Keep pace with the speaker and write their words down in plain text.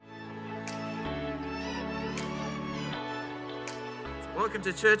Welcome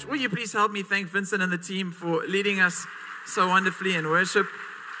to church. Will you please help me thank Vincent and the team for leading us so wonderfully in worship?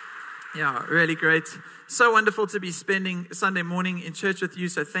 Yeah, really great. So wonderful to be spending Sunday morning in church with you.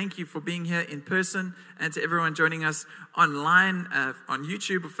 So thank you for being here in person, and to everyone joining us online on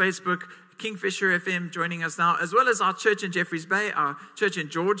YouTube or Facebook. Kingfisher FM joining us now, as well as our church in Jeffreys Bay. Our church in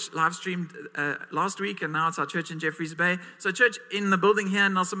George live streamed last week, and now it's our church in Jeffreys Bay. So church in the building here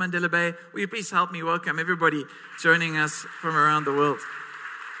in Nelson Mandela Bay, will you please help me welcome everybody joining us from around the world.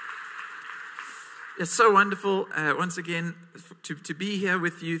 It's so wonderful once again to be here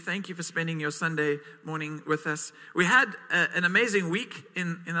with you. Thank you for spending your Sunday morning with us. We had an amazing week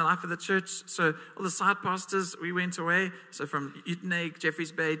in the life of the church. So all the side pastors, we went away. So from Uitenhage,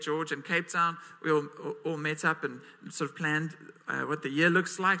 Jeffreys Bay, George, and Cape Town, we all met up and sort of planned what the year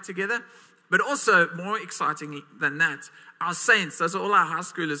looks like together. But also, more exciting than that, our saints, those are all our high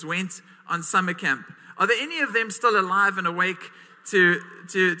schoolers, went on summer camp. Are there any of them still alive and awake to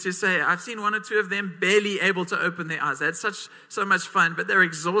say, I've seen one or two of them barely able to open their eyes? They had so much fun, but they're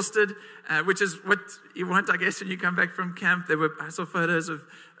exhausted, which is what you want, I guess, when you come back from camp. I saw photos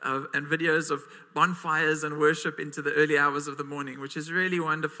and videos of bonfires and worship into the early hours of the morning, which is really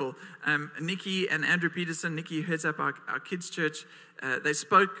wonderful. Nikki and Andrew Peterson, Nikki heads up our kids' church. They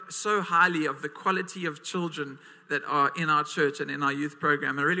spoke so highly of the quality of children that are in our church and in our youth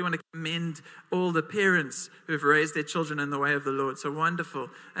program. I really want to commend all the parents who have raised their children in the way of the Lord. So wonderful.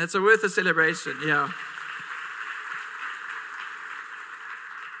 And it's worth a celebration, yeah.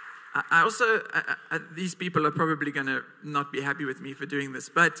 I also, these people are probably going to not be happy with me for doing this,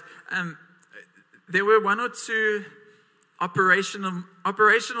 but there were one or two operational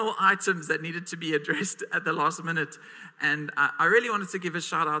items that needed to be addressed at the last minute. And I really wanted to give a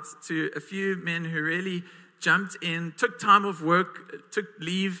shout out to a few men who really jumped in, took time off work, took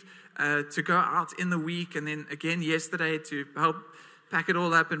leave to go out in the week, and then again yesterday to help pack it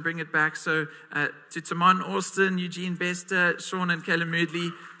all up and bring it back. So to Tamon Austin, Eugene Bester, Sean and Caleb Moodley,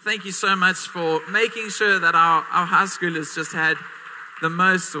 thank you so much for making sure that our high schoolers just had the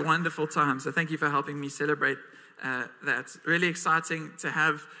most wonderful time. So thank you for helping me celebrate that. Really exciting to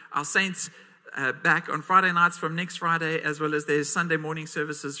have our saints back on Friday nights from next Friday, as well as there's Sunday morning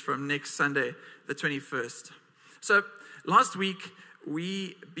services from next Sunday, the 21st. So last week,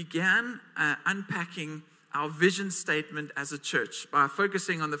 we began unpacking our vision statement as a church by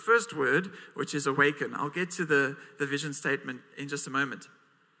focusing on the first word, which is awaken. I'll get to the vision statement in just a moment.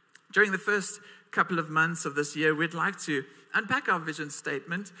 During the first couple of months of this year, we'd like to unpack our vision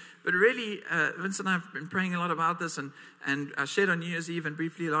statement, but really, Vince and I have been praying a lot about this, and I shared on New Year's Eve and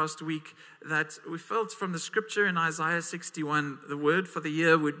briefly last week that we felt from the scripture in Isaiah 61, the word for the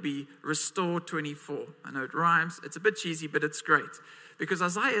year would be restore 24. I know it rhymes, it's a bit cheesy, but it's great. Because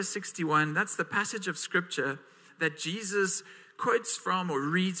Isaiah 61, that's the passage of scripture that Jesus quotes from or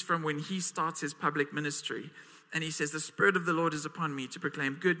reads from when he starts his public ministry. And he says, the Spirit of the Lord is upon me to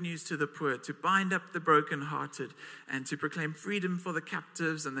proclaim good news to the poor, to bind up the brokenhearted, and to proclaim freedom for the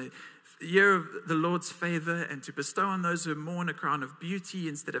captives and the year of the Lord's favor, and to bestow on those who mourn a crown of beauty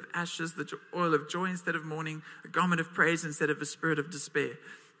instead of ashes, the oil of joy instead of mourning, a garment of praise instead of a spirit of despair.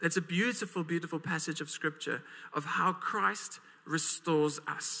 It's a beautiful, beautiful passage of scripture of how Christ restores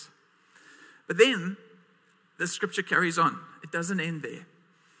us. But then the scripture carries on. It doesn't end there.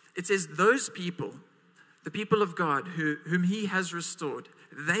 It says those people, the people of God whom he has restored,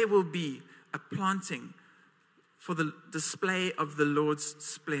 they will be a planting for the display of the Lord's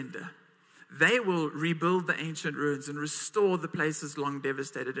splendor. They will rebuild the ancient ruins and restore the places long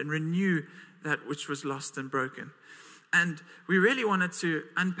devastated and renew that which was lost and broken. And we really wanted to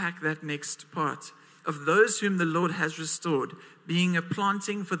unpack that next part of those whom the Lord has restored, being a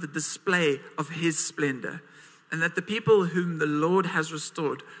planting for the display of his splendor. And that the people whom the Lord has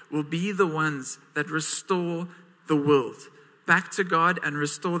restored will be the ones that restore the world back to God and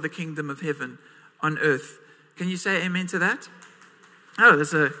restore the kingdom of heaven on earth. Can you say amen to that? Oh,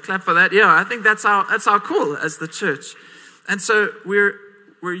 there's a clap for that. Yeah, I think that's our call as the church. And so we're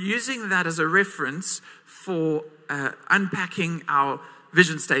using that as a reference for unpacking our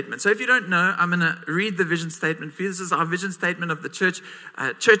vision statement. So if you don't know, I'm going to read the vision statement for you. This is our vision statement of the church.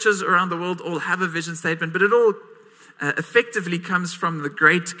 Churches around the world all have a vision statement, but it all effectively comes from the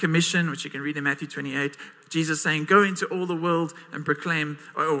Great Commission, which you can read in Matthew 28. Jesus saying, go into all the world and proclaim,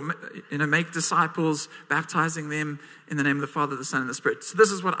 make disciples, baptizing them in the name of the Father, the Son, and the Spirit. So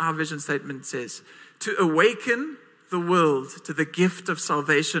this is what our vision statement says. To awaken the world to the gift of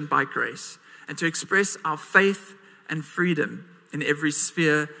salvation by grace, and to express our faith and freedom in every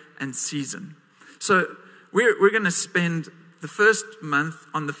sphere and season. So we're going to spend the first month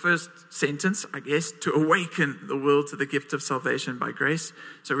on the first sentence, I guess, to awaken the world to the gift of salvation by grace.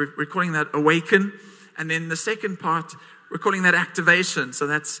 So we're calling that Awaken. And then the second part, we're calling that Activation. So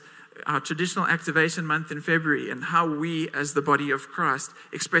that's our traditional activation month in February, and how we as the body of Christ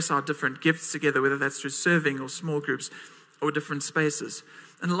express our different gifts together, whether that's through serving or small groups or different spaces.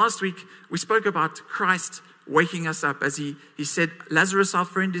 And last week, we spoke about Christ waking us up. As he said, Lazarus, our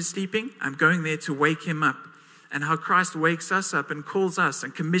friend, is sleeping. I'm going there to wake him up. And how Christ wakes us up and calls us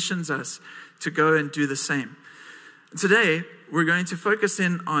and commissions us to go and do the same. And today, we're going to focus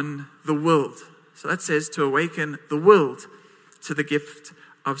in on the world. So that says to awaken the world to the gift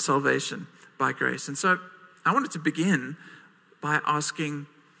of salvation by grace. And so I wanted to begin by asking,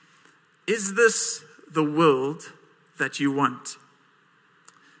 is this the world that you want?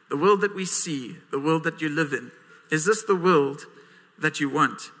 The world that we see, the world that you live in. Is this the world that you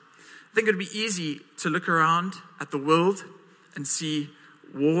want? I think it would be easy to look around at the world and see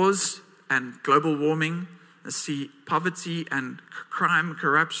wars and global warming, and see poverty and crime,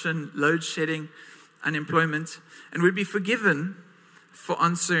 corruption, load shedding, unemployment, and we'd be forgiven for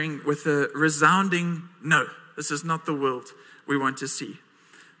answering with a resounding no. This is not the world we want to see.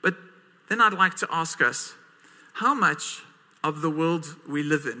 But then I'd like to ask us, how much of the world we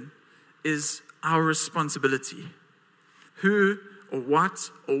live in is our responsibility? Who or what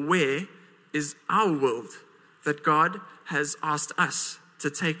or where is our world that God has asked us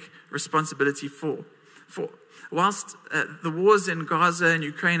to take responsibility for? Whilst the wars in Gaza and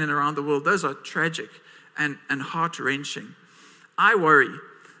Ukraine and around the world, those are tragic and heart-wrenching, I worry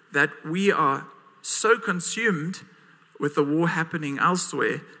that we are so consumed with the war happening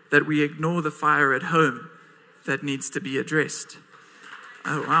elsewhere that we ignore the fire at home that needs to be addressed.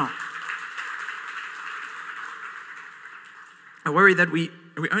 Oh, wow. I worry that we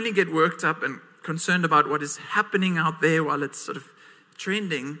only get worked up and concerned about what is happening out there while it's sort of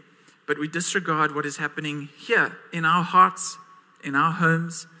trending, but we disregard what is happening here in our hearts, in our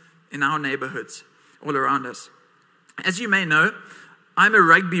homes, in our neighborhoods, all around us. As you may know, I'm a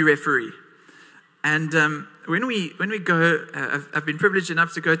rugby referee. And when we go, I've been privileged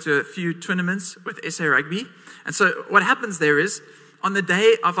enough to go to a few tournaments with SA Rugby. And so what happens there is, on the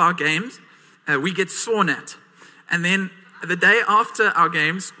day of our games, we get sworn at. And then the day after our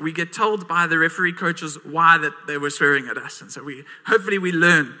games, we get told by the referee coaches why that they were swearing at us. And so hopefully we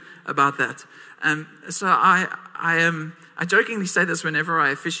learn about that. So I jokingly say this whenever I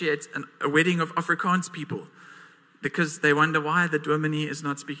officiate a wedding of Afrikaans people, because they wonder why the dominee is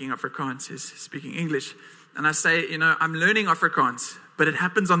not speaking Afrikaans, he's speaking English. And I say, I'm learning Afrikaans, but it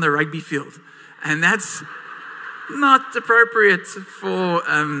happens on the rugby field. And that's not appropriate for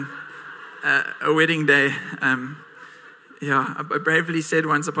a wedding day. I bravely said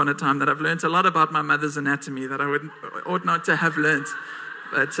once upon a time that I've learned a lot about my mother's anatomy that I ought not to have learned.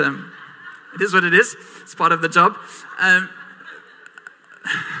 But it is what it is. It's part of the job.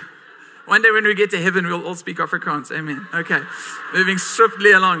 One day when we get to heaven, we'll all speak Afrikaans. Amen. Okay. Moving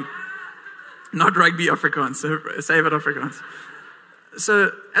swiftly along. Not rugby Afrikaans, so save it Afrikaans.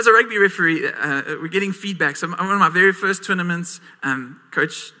 So as a rugby referee, we're getting feedback. So one of my very first tournaments,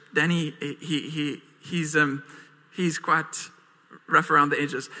 Coach Danny, he's quite rough around the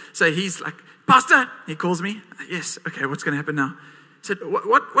edges. So he's like, Pastor, he calls me. Yes, okay, what's going to happen now? He said,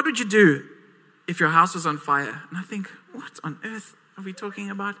 what would you do if your house was on fire? And I think, what on earth are we talking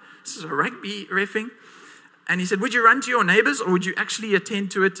about? This is a rugby reffing. And he said, would you run to your neighbors or would you actually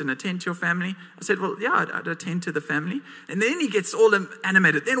attend to it and attend to your family? I said, well, yeah, I'd attend to the family. And then he gets all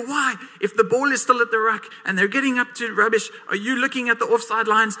animated. Then why? If the ball is still at the ruck and they're getting up to rubbish, are you looking at the offside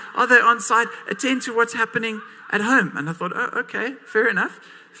lines? Are they onside? Attend to what's happening at home. And I thought, oh, okay, fair enough.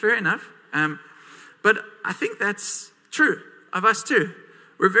 But I think that's true of us too.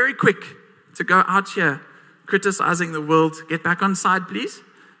 We're very quick to go out here criticizing the world. Get back on side, please.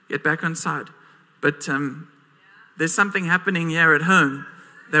 Get back on side. But there's something happening here at home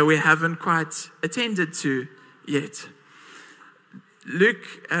that we haven't quite attended to yet. Luke,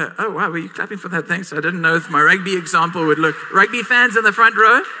 oh wow, were you clapping for that? Thanks. I didn't know if my rugby example would look. Rugby fans in the front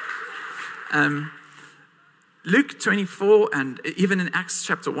row. Luke 24, and even in Acts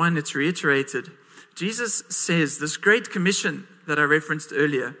chapter 1, it's reiterated. Jesus says this great commission that I referenced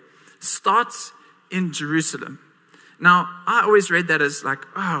earlier starts in Jerusalem. Now, I always read that as like,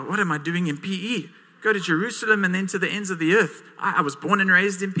 oh, what am I doing in PE? Go to Jerusalem and then to the ends of the earth. I was born and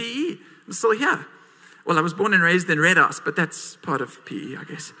raised in PE. I'm still here. Well, I was born and raised in Red House, but that's part of PE, I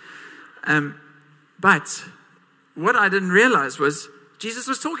guess. But what I didn't realize was Jesus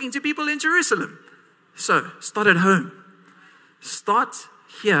was talking to people in Jerusalem. So, start at home. Start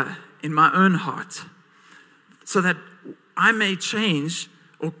here in my own heart. So that I may change,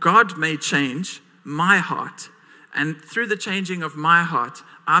 or God may change my heart. And through the changing of my heart,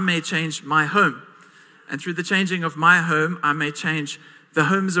 I may change my home. And through the changing of my home, I may change the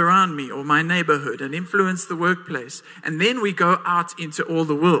homes around me or my neighborhood and influence the workplace. And then we go out into all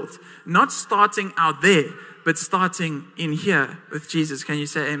the world. Not starting out there, but starting in here with Jesus. Can you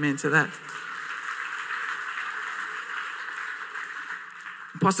say amen to that?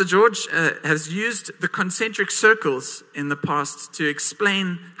 Pastor George has used the concentric circles in the past to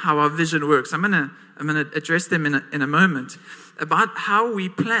explain how our vision works. I'm gonna address them in a moment, about how we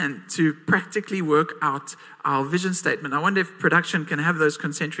plan to practically work out our vision statement. I wonder if production can have those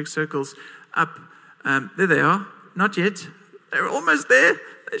concentric circles up. There they are. Not yet. They're almost there.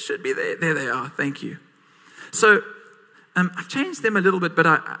 They should be there. There they are. Thank you. So I've changed them a little bit, but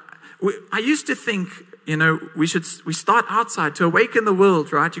I used to think, we start outside to awaken the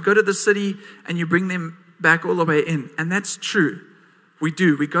world, right? You go to the city and you bring them back all the way in. And that's true. We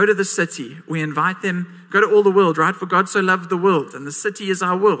do. We go to the city. We invite them, go to all the world, right? For God so loved the world, and the city is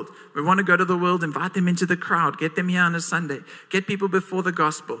our world. We want to go to the world, invite them into the crowd, get them here on a Sunday, get people before the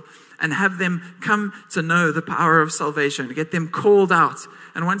gospel, and have them come to know the power of salvation, get them called out.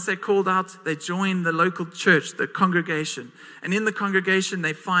 And once they're called out, they join the local church, the congregation. And in the congregation,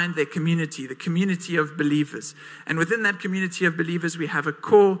 they find their community, the community of believers. And within that community of believers, we have a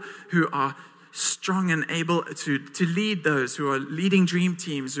core who are strong and able to lead those who are leading dream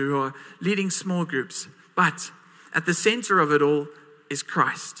teams, who are leading small groups. But at the center of it all is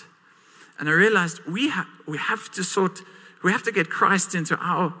Christ. And I realized we have to get Christ into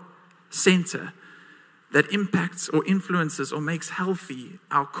our center that impacts or influences or makes healthy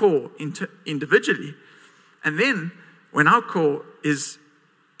our core individually. And then when our core is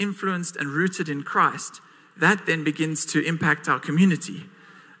influenced and rooted in Christ, that then begins to impact our community.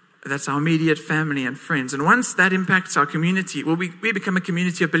 That's our immediate family and friends. And once that impacts our community, we become a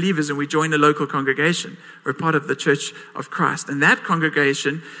community of believers and we join a local congregation. We're part of the Church of Christ. And that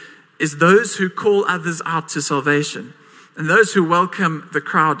congregation is those who call others out to salvation, and those who welcome the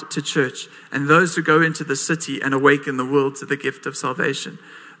crowd to church, and those who go into the city and awaken the world to the gift of salvation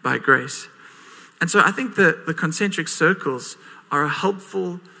by grace. And so I think the concentric circles are a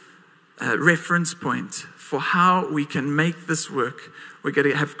helpful reference point for how we can make this work. We're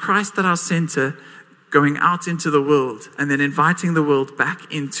going to have Christ at our center, going out into the world, and then inviting the world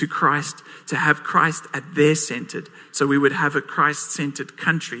back into Christ to have Christ at their centered. So we would have a Christ-centered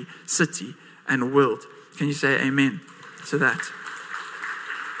country, city, and world. Can you say amen to that?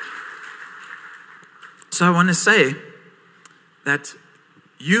 So I want to say that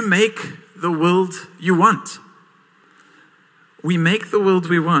you make the world you want. We make the world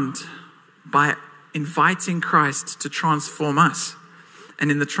we want by inviting Christ to transform us. And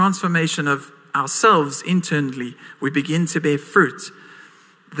in the transformation of ourselves internally, we begin to bear fruit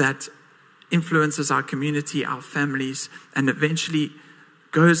that influences our community, our families, and eventually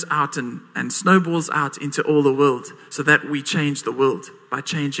goes out and snowballs out into all the world, so that we change the world by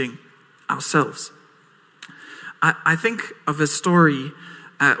changing ourselves. I think of a story,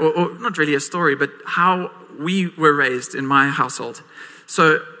 or not really a story, but how we were raised in my household.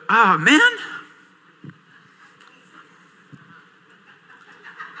 So,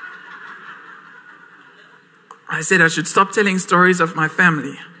 I said I should stop telling stories of my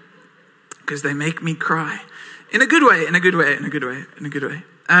family because they make me cry. In a good way.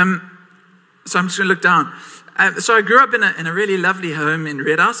 So I'm just going to look down. So I grew up in a really lovely home in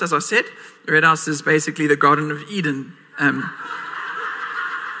Red House, as I said. Red House is basically the Garden of Eden.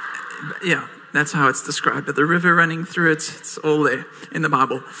 Yeah, that's how it's described. But the river running through it, it's all there in the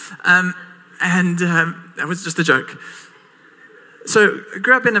Bible. That was just a joke. So I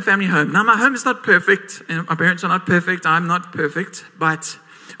grew up in a family home. Now my home is not perfect. And my parents are not perfect. I'm not perfect. But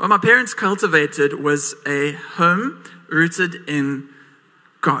what my parents cultivated was a home rooted in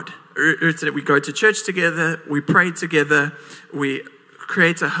God. We go to church together. We pray together. We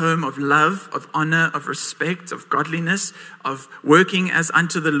create a home of love, of honor, of respect, of godliness, of working as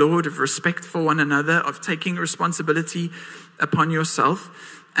unto the Lord, of respect for one another, of taking responsibility upon yourself.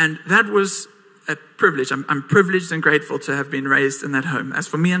 And that was a privilege. I'm privileged and grateful to have been raised in that home. As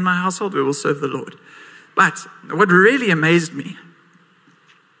for me and my household, we will serve the Lord. But what really amazed me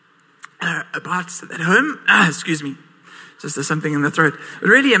about that home, excuse me, just there's something in the throat. What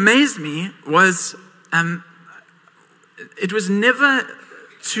really amazed me was it was never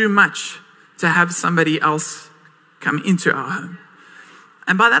too much to have somebody else come into our home.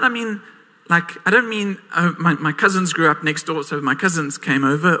 And by that I mean, I don't mean my cousins grew up next door, so my cousins came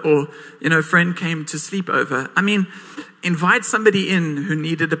over, or, a friend came to sleep over. I mean, invite somebody in who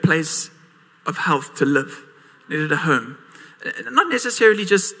needed a place of health to live. needed a home. Not necessarily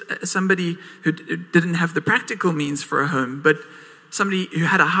just somebody who didn't have the practical means for a home, but somebody who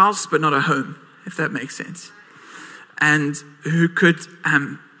had a house but not a home, if that makes sense. And who could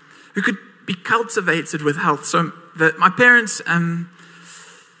be cultivated with health. So my parents, what's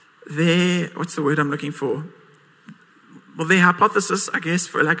the word I'm looking for? Well, their hypothesis, I guess,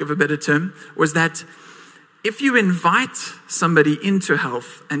 for lack of a better term, was that if you invite somebody into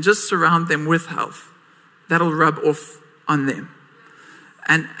health and just surround them with health, that'll rub off on them.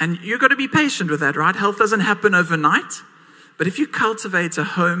 And you've got to be patient with that, right? Health doesn't happen overnight. But if you cultivate a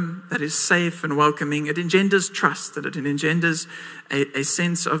home that is safe and welcoming, it engenders trust, and it engenders a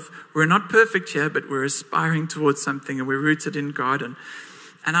sense of we're not perfect here, but we're aspiring towards something, and we're rooted in God.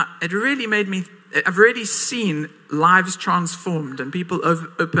 It really made me, I've already seen lives transformed and people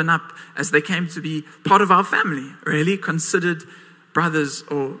open up as they came to be part of our family, really considered brothers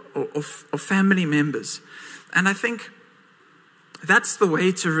or family members. And I think that's the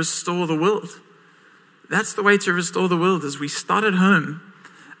way to restore the world. That's the way to restore the world, is we start at home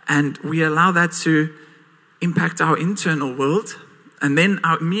and we allow that to impact our internal world and then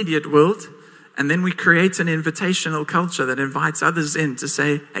our immediate world. And then we create an invitational culture that invites others in to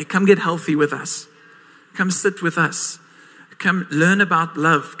say, hey, come get healthy with us. Come sit with us. Come learn about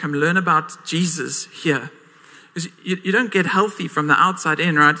love. Come learn about Jesus here. Because you don't get healthy from the outside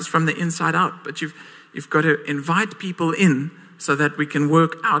in, right? It's from the inside out. But you've got to invite people in so that we can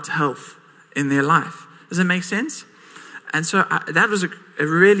work out health in their life. Does it make sense? And so that was a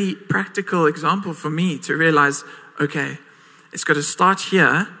really practical example for me to realize, okay, it's got to start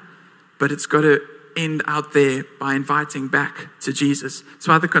here, but it's got to end out there by inviting back to Jesus. That's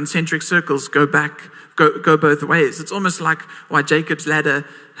why the concentric circles go both ways. It's almost like why Jacob's ladder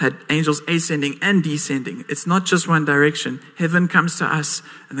had angels ascending and descending. It's not just one direction. Heaven comes to us,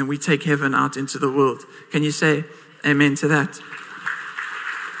 and then we take heaven out into the world. Can you say amen to that?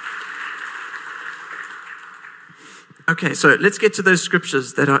 Okay, so let's get to those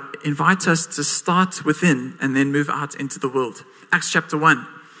scriptures that invite us to start within and then move out into the world. Acts chapter 1,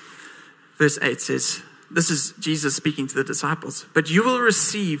 verse 8 says, this is Jesus speaking to the disciples, but you will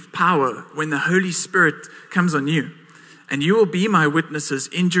receive power when the Holy Spirit comes on you, and you will be my witnesses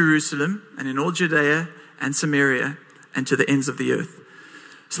in Jerusalem and in all Judea and Samaria and to the ends of the earth.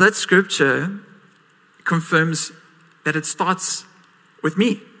 So that scripture confirms that it starts with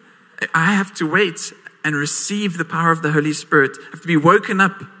me. I have to wait and receive the power of the Holy Spirit. I have to be woken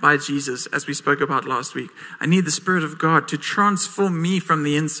up by Jesus, as we spoke about last week. I need the Spirit of God to transform me from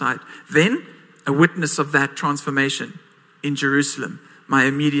the inside. Then, a witness of that transformation in Jerusalem, my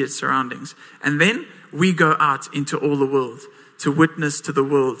immediate surroundings. And then, we go out into all the world to witness to the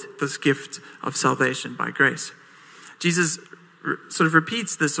world this gift of salvation by grace. Jesus sort of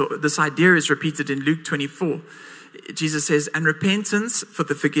repeats this, or this idea is repeated in Luke 24. Jesus says, and repentance for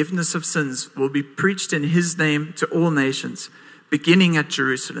the forgiveness of sins will be preached in his name to all nations, beginning at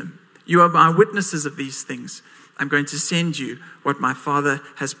Jerusalem. You are my witnesses of these things. I'm going to send you what my Father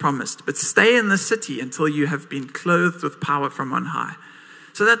has promised. But stay in the city until you have been clothed with power from on high.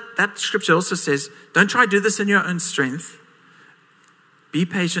 So that scripture also says, don't try to do this in your own strength. Be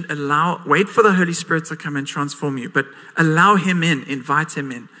patient, wait for the Holy Spirit to come and transform you, but allow him in, invite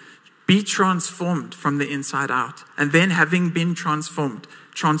him in. Be transformed from the inside out. And then having been transformed,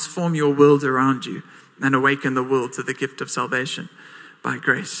 transform your world around you and awaken the world to the gift of salvation by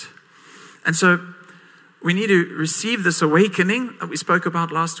grace. And so we need to receive this awakening that we spoke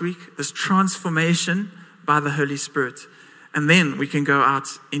about last week, this transformation by the Holy Spirit. And then we can go out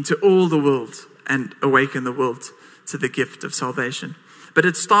into all the world and awaken the world to the gift of salvation. But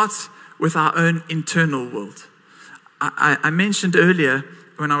it starts with our own internal world. I mentioned earlier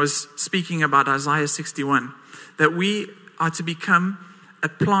when I was speaking about Isaiah 61, that we are to become a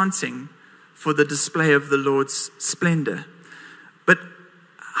planting for the display of the Lord's splendor. But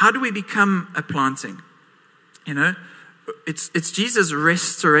how do we become a planting? You know, it's Jesus'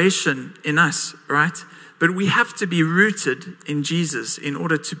 restoration in us, right? But we have to be rooted in Jesus in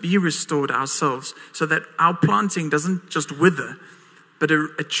order to be restored ourselves, so that our planting doesn't just wither, but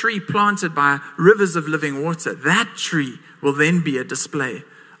a tree planted by rivers of living water, that tree will then be a display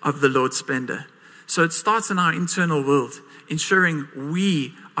of the Lord's splendor. So it starts in our internal world, ensuring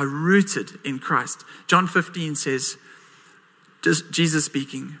we are rooted in Christ. John 15 says, Jesus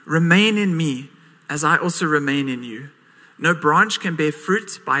speaking, remain in me as I also remain in you. No branch can bear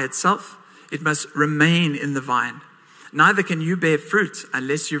fruit by itself. It must remain in the vine. Neither can you bear fruit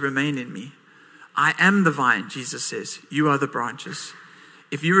unless you remain in me. I am the vine, Jesus says. You are the branches.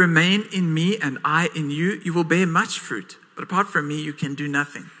 If you remain in me and I in you, you will bear much fruit. But apart from me, you can do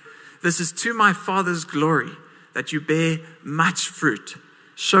nothing. This is to my Father's glory, that you bear much fruit,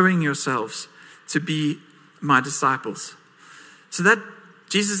 showing yourselves to be my disciples. So that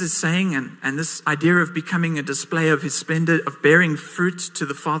Jesus is saying, and this idea of becoming a display of his splendor, of bearing fruit to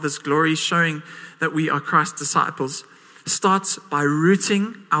the Father's glory, showing that we are Christ's disciples, starts by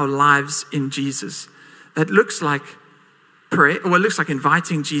rooting our lives in Jesus. That looks like prayer, or it looks like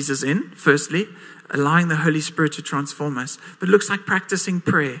inviting Jesus in, firstly, allowing the Holy Spirit to transform us. But it looks like practicing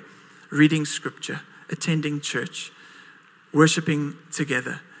prayer, reading scripture, attending church, worshiping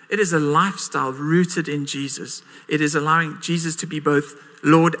together. It is a lifestyle rooted in Jesus. It is allowing Jesus to be both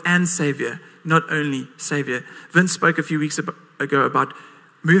Lord and Savior, not only Savior. Vince spoke a few weeks ago about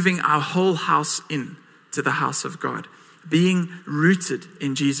moving our whole house in to the house of God, being rooted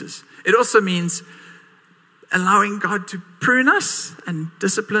in Jesus. It also means allowing God to prune us and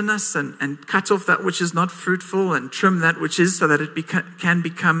discipline us and cut off that which is not fruitful and trim that which is, so that it can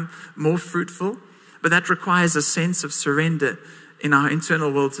become more fruitful. But that requires a sense of surrender in our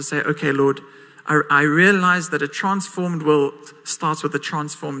internal world to say, okay, Lord, I realize that a transformed world starts with a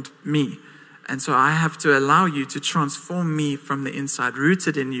transformed me. And so I have to allow you to transform me from the inside,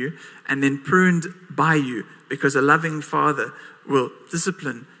 rooted in you, and then pruned by you, because a loving father will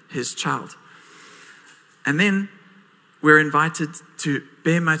discipline his child. And then we're invited to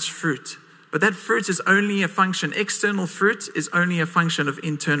bear much fruit. But that fruit is only a function, external fruit is only a function of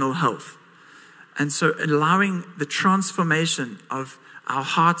internal health. And so allowing the transformation of our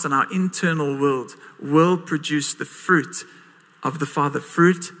hearts and our internal world will produce the fruit of the Father,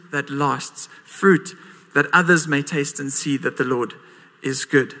 fruit that lasts, fruit that others may taste and see that the Lord is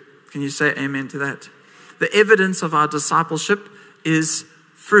good. Can you say amen to that? The evidence of our discipleship is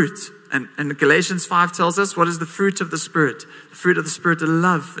fruit. And Galatians 5 tells us, what is the fruit of the Spirit? The fruit of the Spirit are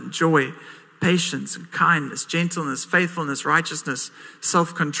love and joy, patience and kindness, gentleness, faithfulness, righteousness,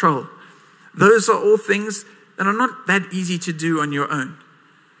 self-control. Those are all things that are not that easy to do on your own.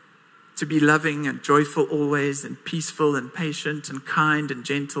 To be loving and joyful always, and peaceful and patient and kind and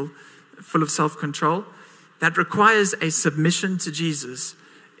gentle, full of self-control. That requires a submission to Jesus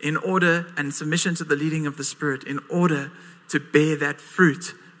and submission to the leading of the Spirit in order to bear that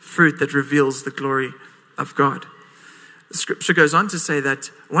fruit that reveals the glory of God. The scripture goes on to say that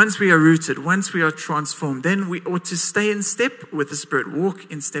once we are rooted, once we are transformed, then we ought to stay in step with the Spirit,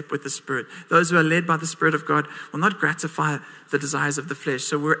 walk in step with the Spirit. Those who are led by the Spirit of God will not gratify the desires of the flesh.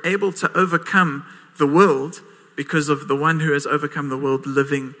 So we're able to overcome the world because of the one who has overcome the world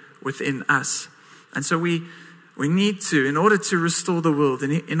living within us. And so we need to, in order to restore the world,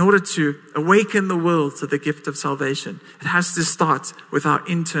 in order to awaken the world to the gift of salvation, it has to start with our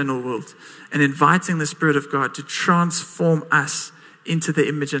internal world and inviting the Spirit of God to transform us into the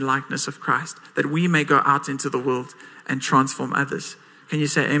image and likeness of Christ, that we may go out into the world and transform others. Can you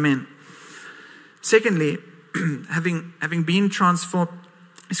say amen? Secondly, having been transformed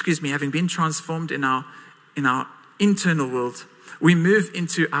in our internal world, we move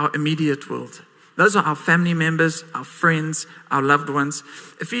into our immediate world. Those are our family members, our friends, our loved ones.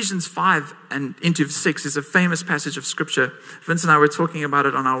 Ephesians 5 and into 6 is a famous passage of scripture. Vince and I were talking about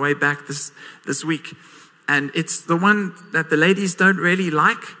it on our way back this week. And it's the one that the ladies don't really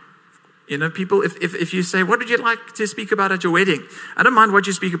like. You know, people, if you say, what would you like to speak about at your wedding? I don't mind what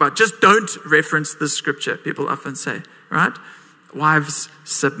you speak about. Just don't reference this scripture, people often say, right? Wives,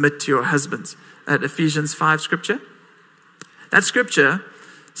 submit to your husbands. That Ephesians 5 scripture. That scripture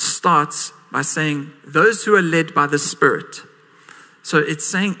starts by saying, those who are led by the Spirit. So it's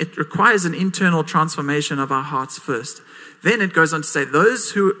saying it requires an internal transformation of our hearts first. Then it goes on to say,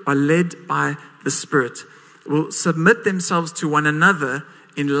 those who are led by the Spirit will submit themselves to one another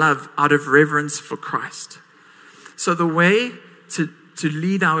in love out of reverence for Christ. So the way to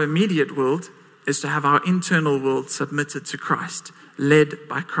lead our immediate world is to have our internal world submitted to Christ, led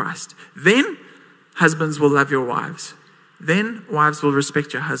by Christ. Then husbands will love your wives. Then wives will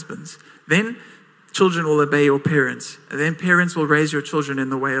respect your husbands. Then children will obey your parents. And then parents will raise your children in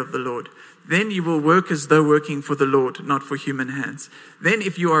the way of the Lord. Then you will work as though working for the Lord, not for human hands. Then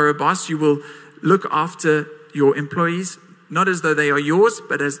if you are a boss, you will look after your employees, not as though they are yours,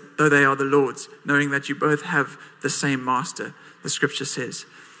 but as though they are the Lord's, knowing that you both have the same master, the scripture says.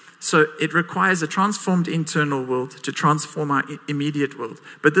 So it requires a transformed internal world to transform our immediate world.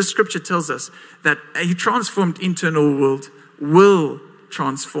 But this scripture tells us that a transformed internal world will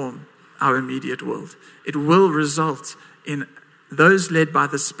transform our immediate world. It will result in those led by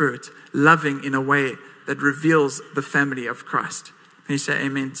the Spirit loving in a way that reveals the family of Christ. Can you say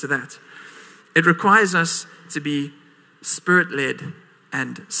amen to that? It requires us to be Spirit-led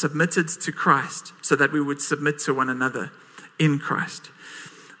and submitted to Christ so that we would submit to one another in Christ.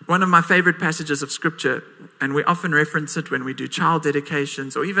 One of my favorite passages of scripture, and we often reference it when we do child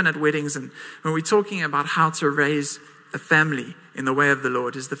dedications or even at weddings, and when we're talking about how to raise a family in the way of the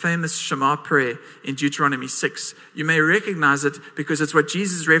Lord, is the famous Shema prayer in Deuteronomy 6. You may recognize it because it's what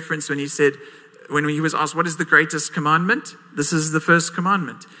Jesus referenced when he said, when he was asked, what is the greatest commandment? This is the first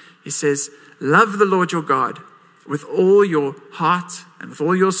commandment. He says, love the Lord your God with all your heart and with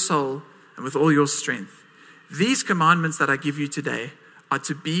all your soul and with all your strength. These commandments that I give you today are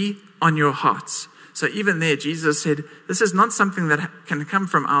to be on your hearts. So even there, Jesus said, this is not something that can come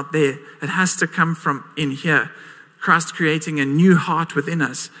from out there. It has to come from in here. Christ creating a new heart within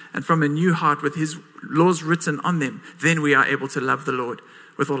us, and from a new heart with his laws written on them, then we are able to love the Lord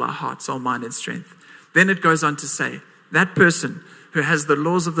with all our heart, soul, mind, and strength. Then it goes on to say, that person who has the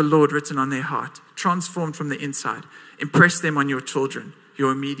laws of the Lord written on their heart, transformed from the inside, impress them on your children,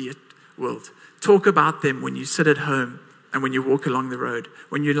 your immediate world. Talk about them when you sit at home and when you walk along the road,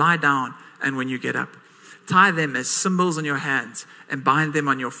 when you lie down and when you get up. Tie them as symbols on your hands and bind them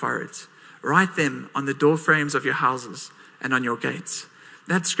on your foreheads. Write them on the door frames of your houses and on your gates.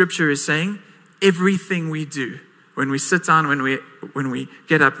 That scripture is saying everything we do, when we sit down, when we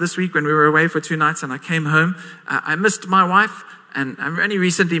get up. This week when we were away for 2 nights and I came home, I missed my wife, and I'm only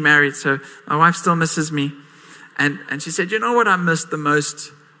recently married, so my wife still misses me. And she said, you know what I missed the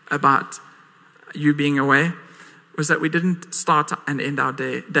most about you being away? Was that we didn't start and end our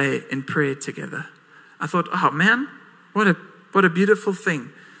day in prayer together. I thought, oh man, what a beautiful thing.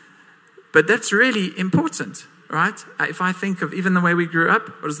 But that's really important, right? If I think of even the way we grew up,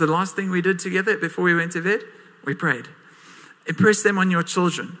 what was the last thing we did together before we went to bed? We prayed. Impress them on your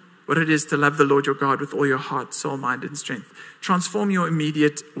children, what it is to love the Lord your God with all your heart, soul, mind, and strength. Transform your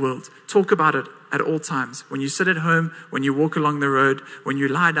immediate world. Talk about it at all times. When you sit at home, when you walk along the road, when you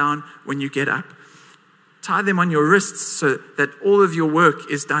lie down, when you get up. Tie them on your wrists so that all of your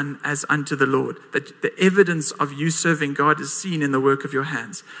work is done as unto the Lord, that the evidence of you serving God is seen in the work of your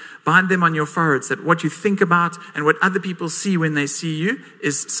hands. Bind them on your foreheads, that what you think about and what other people see when they see you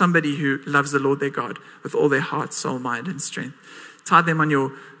is somebody who loves the Lord their God with all their heart, soul, mind, and strength. Tie them on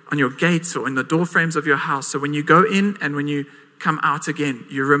your gates or in the door frames of your house, so when you go in and when you come out again,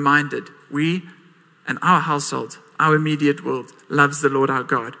 you're reminded, we and our household, our immediate world, loves the Lord our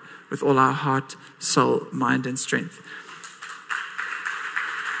God with all our heart, soul, mind, and strength.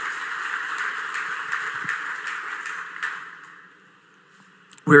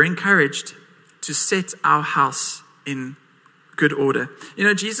 We're encouraged to set our house in good order. You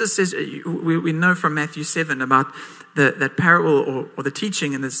know, Jesus says, we know from Matthew 7 about that parable or the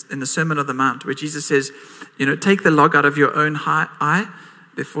teaching in the Sermon on the Mount, where Jesus says, you know, take the log out of your own eye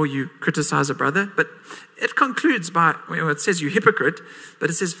before you criticize a brother. But it concludes by, well, it says you hypocrite, but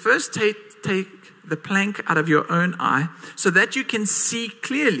it says first take the plank out of your own eye so that you can see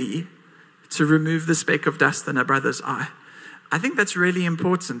clearly to remove the speck of dust in a brother's eye. I think that's really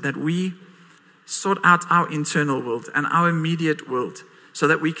important, that we sort out our internal world and our immediate world so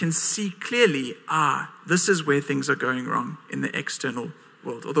that we can see clearly, this is where things are going wrong in the external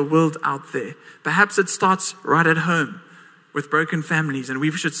world or the world out there. Perhaps it starts right at home with broken families, and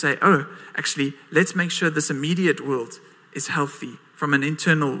we should say, actually, let's make sure this immediate world is healthy from an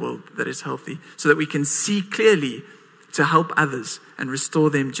internal world that is healthy so that we can see clearly to help others and restore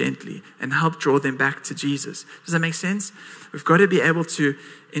them gently and help draw them back to Jesus. Does that make sense? We've got to be able to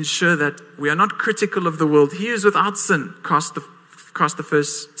ensure that we are not critical of the world. He who's without sin cast the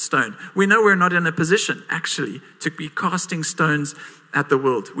first stone. We know we're not in a position, actually, to be casting stones at the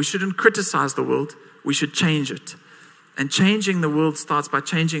world. We shouldn't criticize the world. We should change it. And changing the world starts by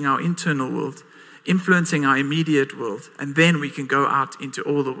changing our internal world, influencing our immediate world, and then we can go out into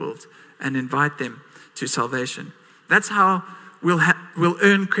all the world and invite them to salvation. That's how we'll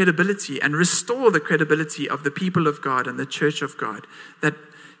earn credibility and restore the credibility of the people of God and the church of God. That,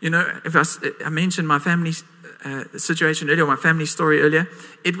 you know, if I mentioned my family situation earlier, my family story earlier,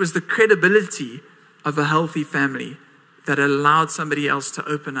 it was the credibility of a healthy family that allowed somebody else to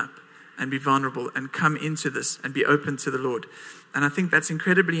open up and be vulnerable and come into this and be open to the Lord. And I think that's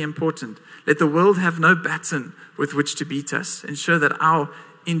incredibly important. Let the world have no baton with which to beat us. Ensure that our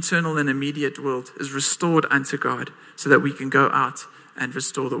internal and immediate world is restored unto God so that we can go out and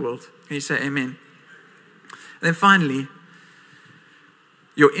restore the world. Can you say amen? And then finally,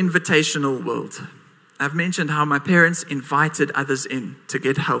 your invitational world. I've mentioned how my parents invited others in to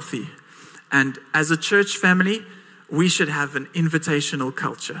get healthy. And as a church family, we should have an invitational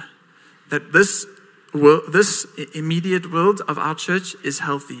culture. That this immediate world of our church is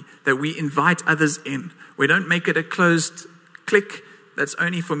healthy. That we invite others in. We don't make it a closed clique that's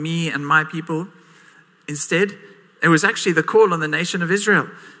only for me and my people. Instead, It was actually the call on the nation of Israel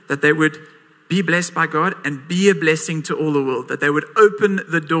that they would be blessed by God and be a blessing to all the world, that they would open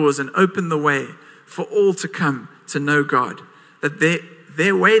the doors and open the way for all to come to know God, that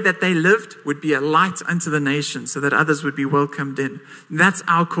their way that they lived would be a light unto the nation so that others would be welcomed in. And that's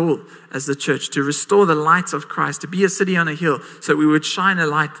our call as the church, to restore the light of Christ, to be a city on a hill so we would shine a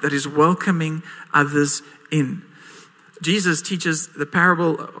light that is welcoming others in. Jesus teaches the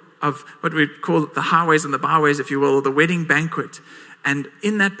parable of what we call the highways and the byways, if you will, or the wedding banquet. And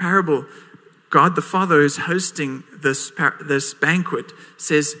in that parable, God the Father, who's hosting this banquet,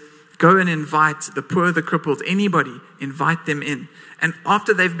 says, go and invite the poor, the crippled, anybody, invite them in. And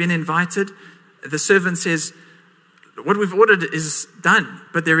after they've been invited, the servant says, what we've ordered is done,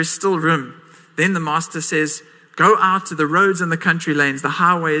 but there is still room. Then the master says, go out to the roads and the country lanes, the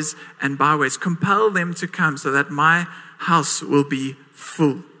highways and byways. Compel them to come so that my house will be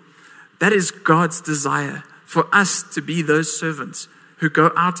full. That is God's desire, for us to be those servants who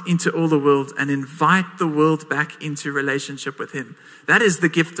go out into all the world and invite the world back into relationship with Him. That is the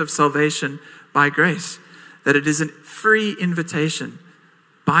gift of salvation by grace, that it is a free invitation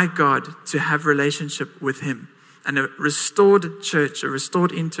by God to have relationship with Him. And a restored church, a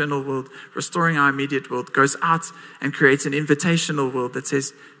restored internal world, restoring our immediate world, goes out and creates an invitational world that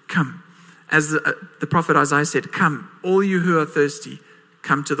says, come. As the prophet Isaiah said, come, all you who are thirsty,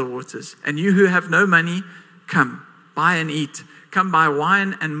 come to the waters. And you who have no money, come, buy and eat. Come buy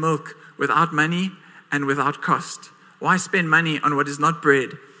wine and milk without money and without cost. Why spend money on what is not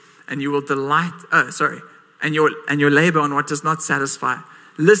bread? And you will and your labor on what does not satisfy.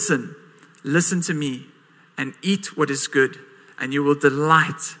 Listen to me and eat what is good, and you will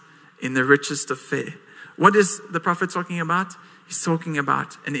delight in the richest of fare. What is the prophet talking about? He's talking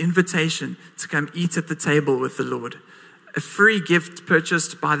about an invitation to come eat at the table with the Lord. A free gift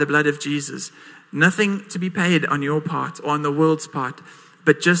purchased by the blood of Jesus. Nothing to be paid on your part or on the world's part,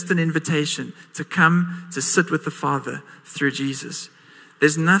 but just an invitation to come to sit with the Father through Jesus.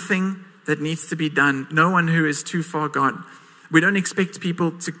 There's nothing that needs to be done. No one who is too far gone. We don't expect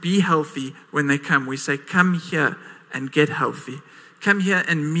people to be healthy when they come. We say, come here and get healthy. Come here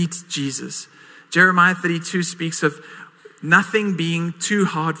and meet Jesus. Jeremiah 32 speaks of nothing being too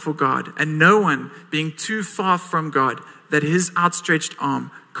hard for God and no one being too far from God, that His outstretched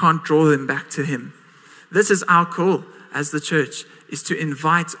arm can't draw them back to Him. This is our call as the church, is to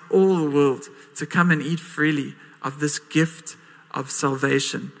invite all the world to come and eat freely of this gift of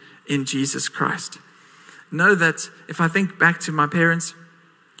salvation in Jesus Christ. Know that, if I think back to my parents,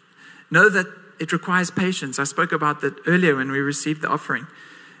 know that it requires patience. I spoke about that earlier when we received the offering.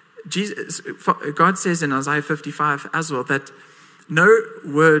 God says in Isaiah 55 as well that no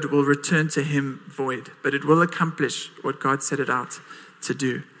word will return to Him void, but it will accomplish what God set it out to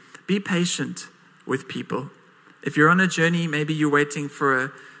do. Be patient with people. If you're on a journey, maybe you're waiting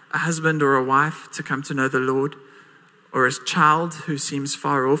for a husband or a wife to come to know the Lord, or a child who seems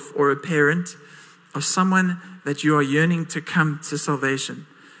far off, or a parent, or someone that you are yearning to come to salvation.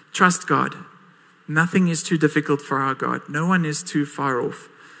 Trust God. Nothing is too difficult for our God. No one is too far off.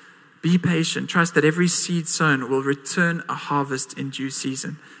 Be patient. Trust that every seed sown will return a harvest in due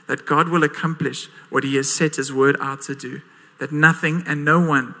season, that God will accomplish what He has set His word out to do, that nothing and no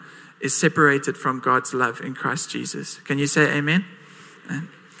one is separated from God's love in Christ Jesus. Can you say amen? Amen.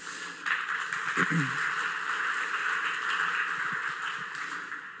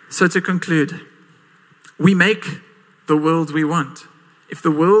 So to conclude, we make the world we want. If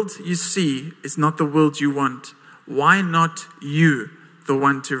the world you see is not the world you want, why not you, the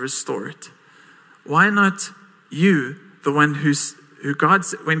one to restore it? Why not you, the one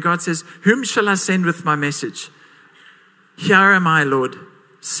when God says, whom shall I send with my message? Here am I, Lord,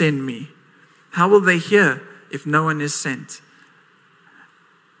 send me. How will they hear if no one is sent?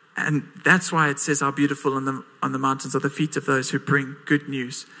 And that's why it says, how beautiful on the mountains are the feet of those who bring good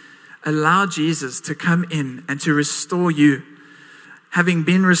news. Allow Jesus to come in and to restore you. Having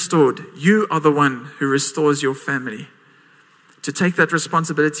been restored, you are the one who restores your family. To take that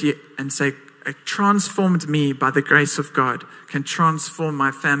responsibility and say, a transformed me by the grace of God can transform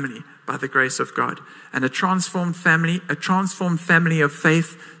my family by the grace of God. And a transformed family of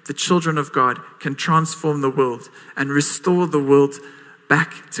faith, the children of God, can transform the world and restore the world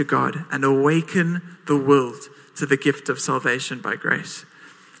back to God and awaken the world to the gift of salvation by grace.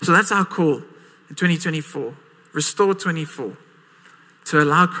 So that's our call in 2024. Restore 24. To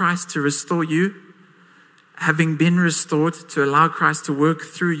allow Christ to restore you, having been restored, to allow Christ to work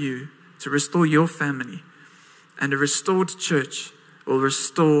through you, to restore your family. And a restored church will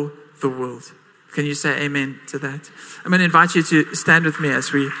restore the world. Can you say amen to that? I'm going to invite you to stand with me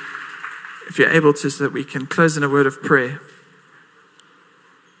as we if you're able to, so that we can close in a word of prayer.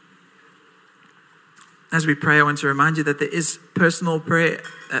 As we pray, I want to remind you that there is personal prayer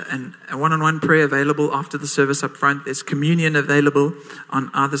and a one-on-one prayer available after the service up front. There's communion available on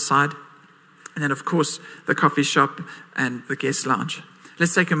either side. And then, of course, the coffee shop and the guest lounge.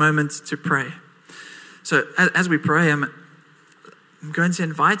 Let's take a moment to pray. So as we pray, I'm going to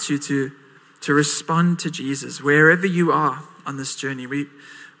invite you to respond to Jesus wherever you are on this journey. We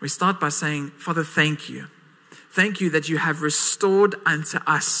start by saying, Father, thank you. Thank you that you have restored unto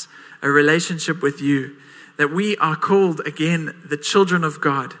us a relationship with you, that we are called again the children of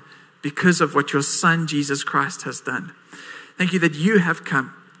God because of what your Son, Jesus Christ, has done. Thank you that you have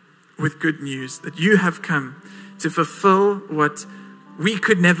come with good news, that you have come to fulfill what we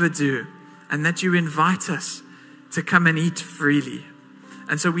could never do, and that you invite us to come and eat freely.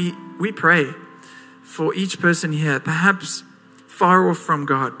 And so we pray for each person here, perhaps far off from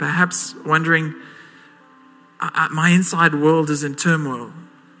God, perhaps wondering, my inside world is in turmoil.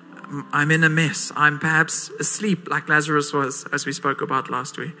 I'm in a mess. I'm perhaps asleep like Lazarus was, as we spoke about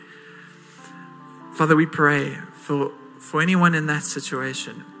last week. Father, we pray for anyone in that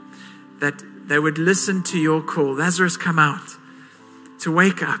situation, that they would listen to your call. Lazarus, come out, to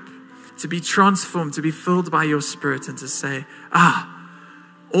wake up, to be transformed, to be filled by your Spirit, and to say,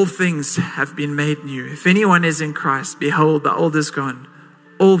 all things have been made new. If anyone is in Christ, behold, the old is gone.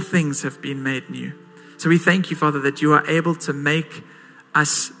 All things have been made new. So we thank you, Father, that you are able to make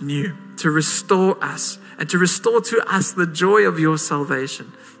us new, to restore us, and to restore to us the joy of your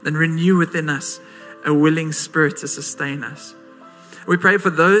salvation, and renew within us a willing spirit to sustain us. We pray for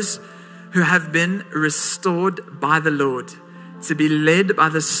those who have been restored by the Lord, to be led by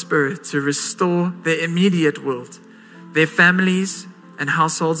the Spirit to restore their immediate world, their families and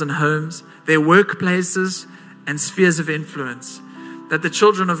households and homes, their workplaces and spheres of influence, that the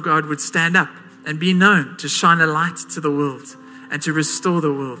children of God would stand up and be known to shine a light to the world and to restore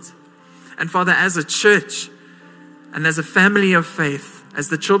the world. And Father, as a church and as a family of faith, as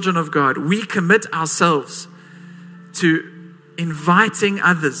the children of God, we commit ourselves to inviting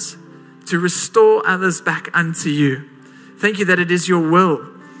others, to restore others back unto you. Thank you that it is your will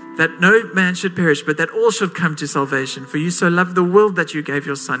that no man should perish, but that all should come to salvation. For you so loved the world that you gave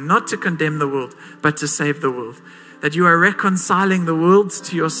your Son, not to condemn the world, but to save the world. That you are reconciling the world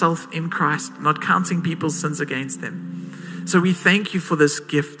to yourself in Christ, not counting people's sins against them. So we thank you for this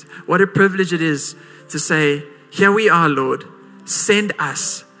gift. What a privilege it is to say, here we are, Lord. Send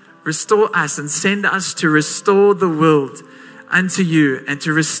us, restore us, and send us to restore the world unto you, and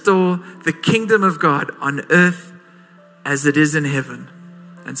to restore the kingdom of God on earth as it is in heaven.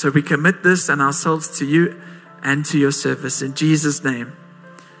 And so we commit this and ourselves to you and to your service. In Jesus' name,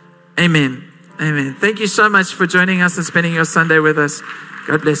 amen. Amen. Thank you so much for joining us and spending your Sunday with us.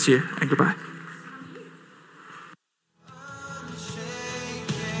 God bless you and goodbye.